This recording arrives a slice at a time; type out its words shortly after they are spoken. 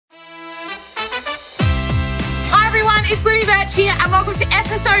it's Libby Birch here and welcome to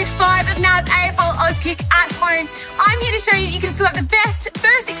episode 5 of NAB AFL Auskick at home. I'm here to show you that you can still have the best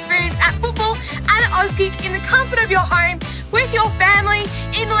first experience at football and at Auskick in the comfort of your home, with your family,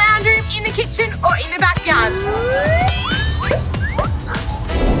 in the lounge room, in the kitchen or in the backyard.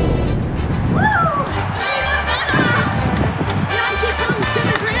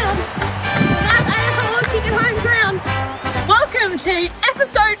 Welcome to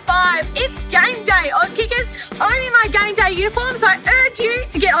episode 5. It's game day, Auskickers. I'm in my game day uniform, so I urge you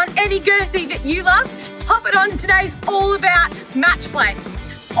to get on any Guernsey that you love. Pop it on. Today's all about match play.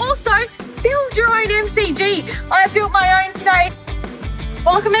 Also, build your own MCG. I have built my own today.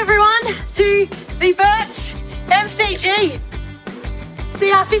 Welcome everyone to the Birch MCG.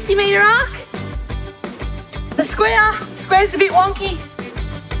 See our 50-metre arc? The square's a bit wonky.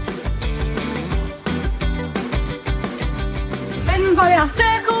 Then we've got our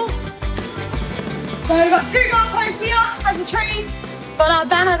circle. So we've got 2 goalposts here and the trees. Got our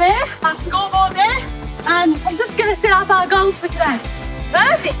banner there, our scoreboard there. And I'm just going to set up our goals for today.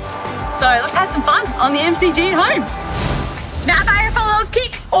 Perfect. So let's have some fun on the MCG at home. NAB AFL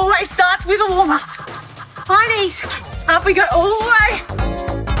Auskick always starts with a warm-up. High knees. Up we go all the way.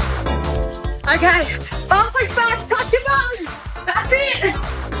 Okay, halfway back, touch your bum. That's it.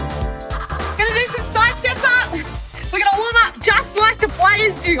 Gonna do some side steps up. We're gonna warm up just like the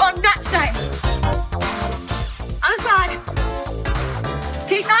players do on match day. Other side.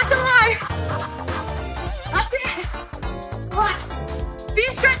 Keep nice and low. That's it. Right.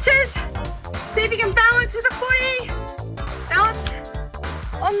 Few stretches. See if you can balance with a footy. Balance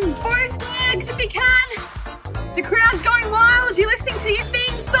on both legs if you can. The crowd's going wild. You're listening to your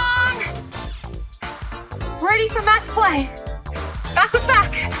theme song. Ready for match play. Backwards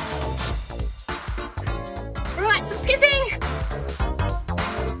back. Right, some skipping.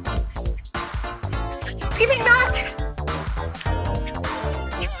 Skipping back.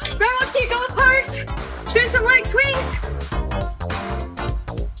 Grab onto your goalpost. Do some leg swings.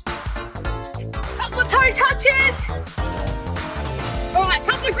 Couple of toe touches. All right,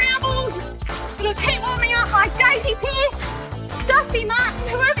 couple of ground balls. Gonna keep warming up like Daisy Pearce, Dusty Martin,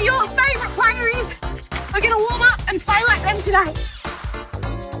 whoever your favourite player is. We're gonna warm up and play like them today.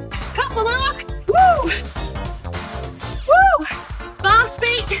 Couple mark. Woo! Woo! Fast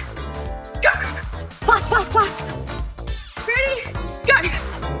feet. Go. Plus, plus, plus. Ready? Go.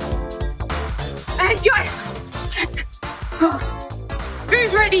 And go.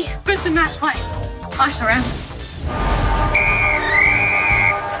 Who's ready for some match play? Flash around.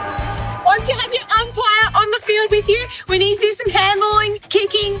 Once you have your umpire on the field with you, we need to do some handballing,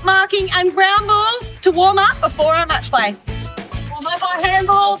 kicking, marking and ground balls to warm up before our match play. Warm up our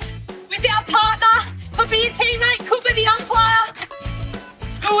handballs with our partner. Could be your teammate, could be the umpire.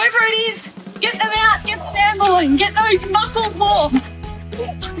 Whoever it is, get them out, get them handballing, get those muscles warm.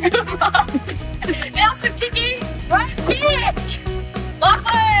 Now some kicking. Right pitch.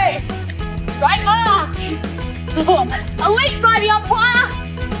 Lovely. Great mark. Elite by the umpire.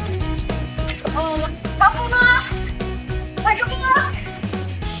 Couple marks. Take a mark.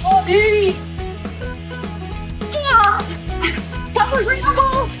 Oh, beauty. Couple of ground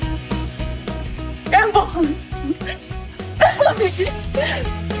balls. Ground ball.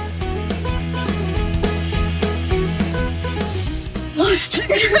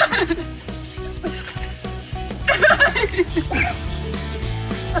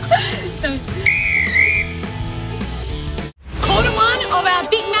 Quarter 1 of our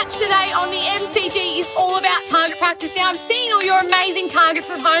big match today on the MCG is all about target practice. Now, I've seen all your amazing targets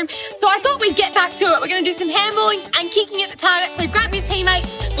at home, so I thought we'd get back to it. We're going to do some handballing and kicking at the target, so grab your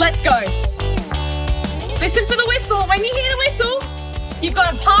teammates. Let's go. Listen for the whistle. When you hear the whistle, you've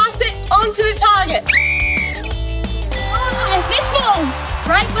got to pass it onto the target. Nice. Next ball.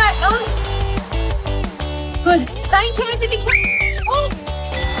 Great work, Ellen. Good. Same chance if you can. Oh,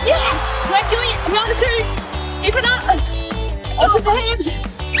 yes. We're killing it. 2 out of 2. Keep it up. Onto the hands.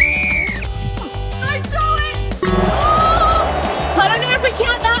 Don't throw it. Oh, I don't know if we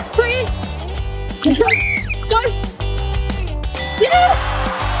count that. 3. Don't. Yes.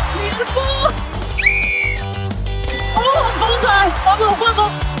 3 out of 4. Oh, bullseye! Bubble, bubble!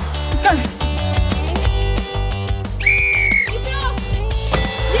 Let's go!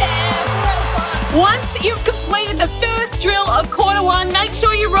 Yeah! Once you've completed the first drill of quarter 1, make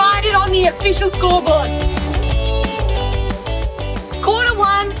sure you write it on the official scoreboard. Quarter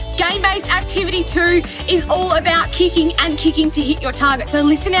 1, game-based activity 2 is all about kicking and kicking to hit your target. So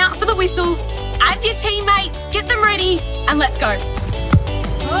listen out for the whistle, add your teammate, get them ready, and let's go.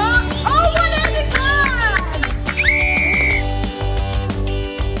 Oh, one-handed grab!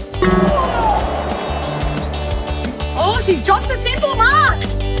 Oh, Oh, she's dropped the simple mark.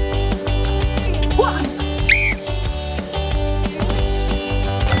 1.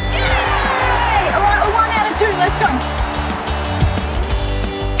 Yay! All right, we're 1 out of 2. Let's go.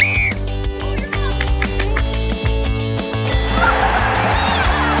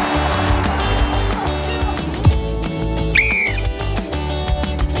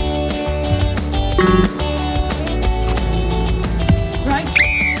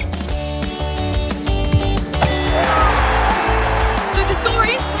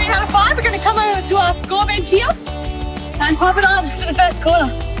 To our score bench here and pop it on for the first quarter.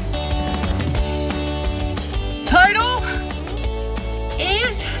 Total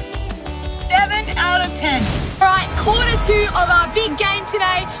is 7 out of 10. All right, quarter 2 of our big game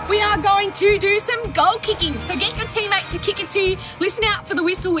today. We are going to do some goal kicking. So get your teammate to kick it to you. Listen out for the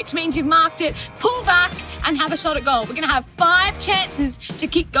whistle, which means you've marked it. Pull back and have a shot at goal. We're going to have 5 chances to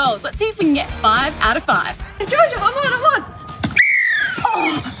kick goals. Let's see if we can get 5 out of 5. Georgia, I'm on.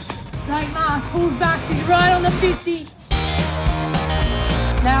 Oh. Great mark, pulls back, she's right on the 50.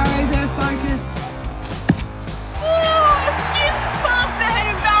 Narrows her focus. Oh, skips past the head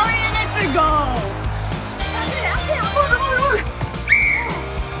of Barry and it's a goal.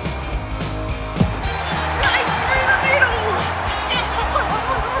 Right through the middle. Yes,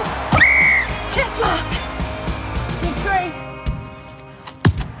 chest mark. Big 3.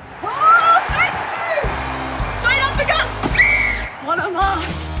 Oh, straight through. Straight up the guts. What a mark.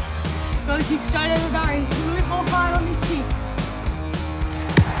 Gotta kick straight over Barry. A little bit more fire on this kick.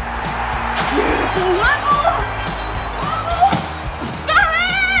 Beautiful. One more.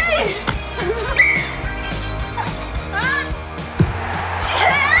 Barry!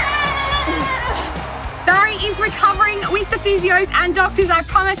 Barry is recovering with the physios and doctors. I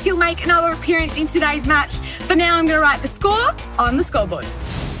promise he'll make another appearance in today's match. But now I'm going to write the score on the scoreboard.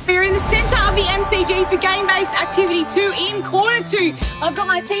 We're in the centre of the MCG for game-based activity 2 in quarter 2. I've got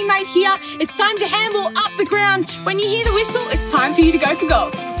my teammate here. It's time to handball up the ground. When you hear the whistle, it's time for you to go for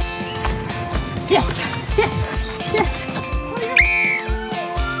goal. Yes, yes, yes.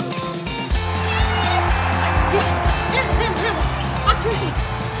 Accuracy.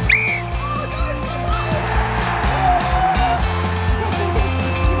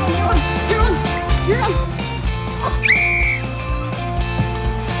 You're on.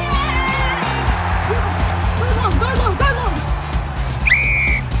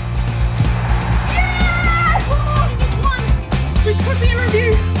 This could be a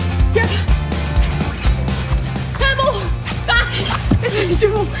review. Yep. Handball. Back. It's a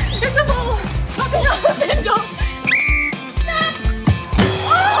dribble. It's a ball. Popping up the fender.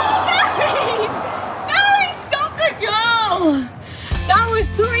 Oh, Barry! Barry, stop the goal. That was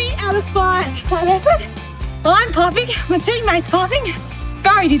 3 out of 5. That effort. Well, I'm puffing. My teammate's puffing.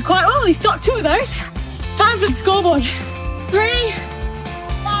 Barry did quite well. He stopped 2 of those. Time for the scoreboard. 3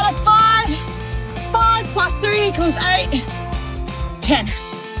 out of 5. 5 plus 3 equals 8. 10.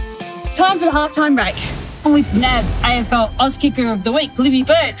 Time for the halftime break. I'm with NAB AFL Auskicker of the Week, Libby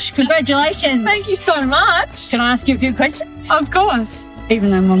Birch. Congratulations. Thank you so much. Can I ask you a few questions? Of course. Even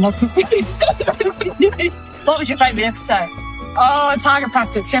though I'm not What was your favourite episode? Oh, target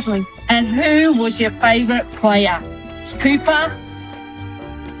practice, definitely. And who was your favourite player? Cooper,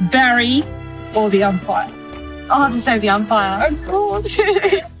 Barry, or the umpire? I'll have to say the umpire. Of course.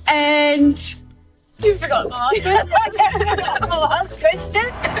 And you forgot the last question. The last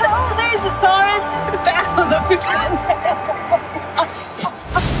question? Oh, there's a siren. Back on the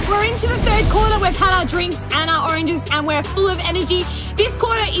We're into the third quarter. We've had our drinks and our oranges and we're full of energy. This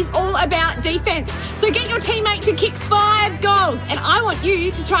quarter is all about defense. So get your teammate to kick 5 goals. And I want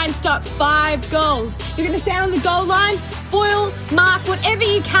you to try and stop 5 goals. You're going to stand on the goal line, spoil, mark, whatever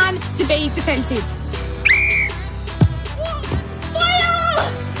you can to be defensive.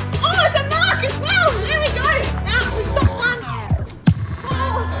 Oh, it's a mark as well. There we go. Out, we stop 1.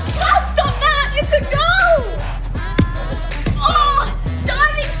 Oh, can't stop that. It's a goal. Oh,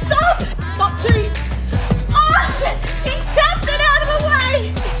 diving stop. Stop 2. Oh, he's tapped it out of the way.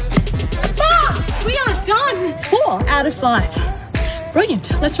 Ah, we are done. 4 out of 5.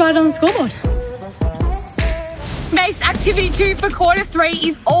 Brilliant. Let's write it on the scoreboard. Base activity 2 for quarter 3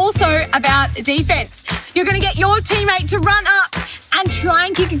 is also about defense. You're going to get your teammate to run up and try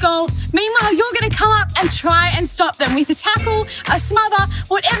and kick a goal. Meanwhile, you're going to come up and try and stop them with a tackle, a smother,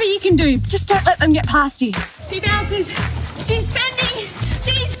 whatever you can do. Just don't let them get past you. She bounces. She's bending.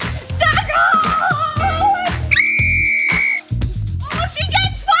 She's tackle! Oh, she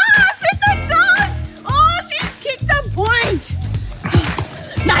gets past in the dot. Oh, she's kicked the point.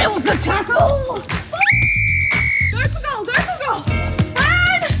 Nails the tackle. Go for goal. Go for goal.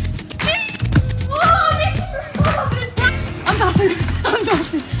 And she... Oh, this is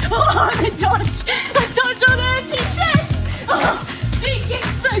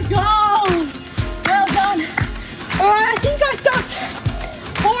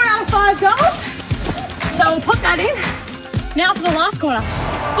So we'll pop that in. Now for the last quarter.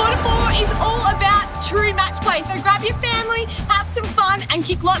 Quarter 4 is all about true match play. So grab your family, have some fun, and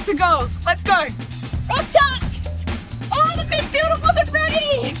kick lots of goals. Let's go. Rock tuck. Oh, the midfielder wasn't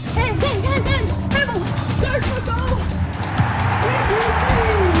ready. Go for goal.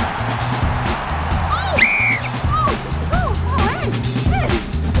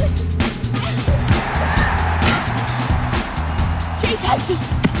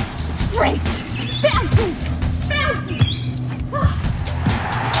 Sprint, bounces.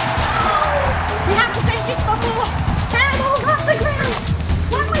 We have to say this before. Handballs off the ground.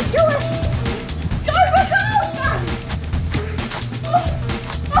 When we do it, go for goal.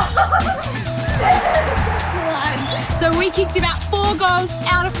 So we kicked about 4 goals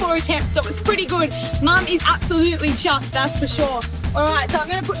out of 4 attempts, so it was pretty good. Mum is absolutely chuffed, that's for sure. All right, so I'm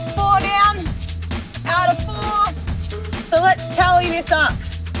going to put 4 down out of 4. So let's tally this up.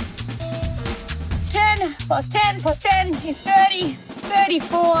 10 plus 10 plus 10 is 30,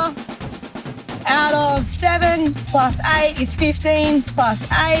 34. Out of 7 plus 8 is 15, plus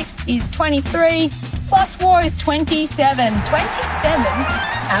 8 is 23, plus 4 is 27. 27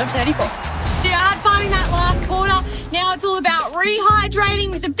 out of 34. So I had fun in that last quarter. Now it's all about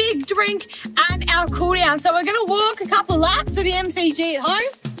rehydrating with a big drink and our cool down. So we're going to walk a couple of laps of the MCG at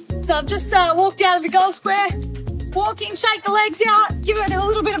home. So I've just walked out of the golf square. Walking, shake the legs out, give it a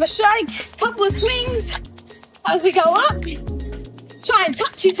little bit of a shake, couple of swings as we go up. Try and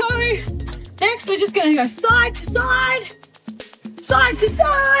touch your toe. Next, we're just gonna go side to side, side to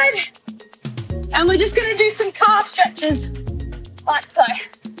side. And we're just gonna do some calf stretches, like so.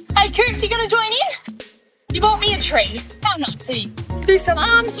 Hey, Coops, you gonna join in? You bought me a treat. How nice of you. Do some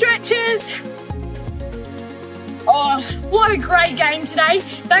arm stretches. Oh, what a great game today.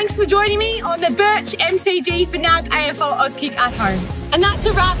 Thanks for joining me on the Birch MCG for NAB AFL Auskick at home. And that's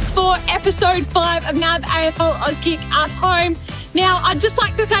a wrap for episode 5 of NAB AFL Auskick at home. Now, I'd just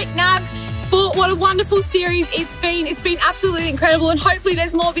like to thank NAB for what a wonderful series it's been. It's been absolutely incredible, and hopefully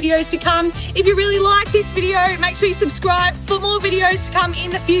there's more videos to come. If you really like this video, make sure you subscribe for more videos to come in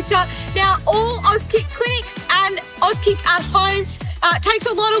the future. Now, all Auskick clinics and Auskick at home takes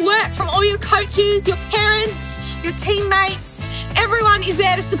a lot of work from all your coaches, your parents, your teammates. Everyone is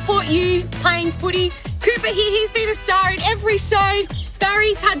there to support you playing footy. Cooper here, he's been a star in every show.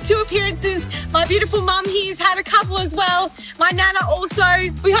 Barry's had 2 appearances. My beautiful mum here's had a couple as well. My nana also.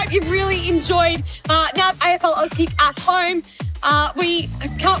 We hope you've really enjoyed NAB AFL Auskick at home. We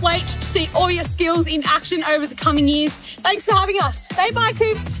can't wait to see all your skills in action over the coming years. Thanks for having us. Say bye,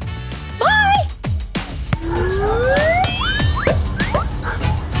 Coops. Bye.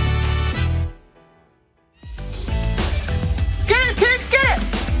 Get it, Coops, get it!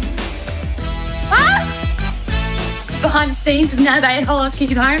 Huh? It's behind the scenes of NAB AFL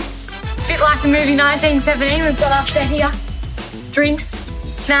Auskick at home. A bit like the movie 1917, we've got us here. Drinks,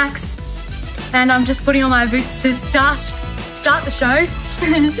 snacks, and I'm just putting on my boots to start the show.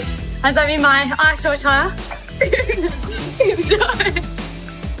 As I'm in my ISO attire.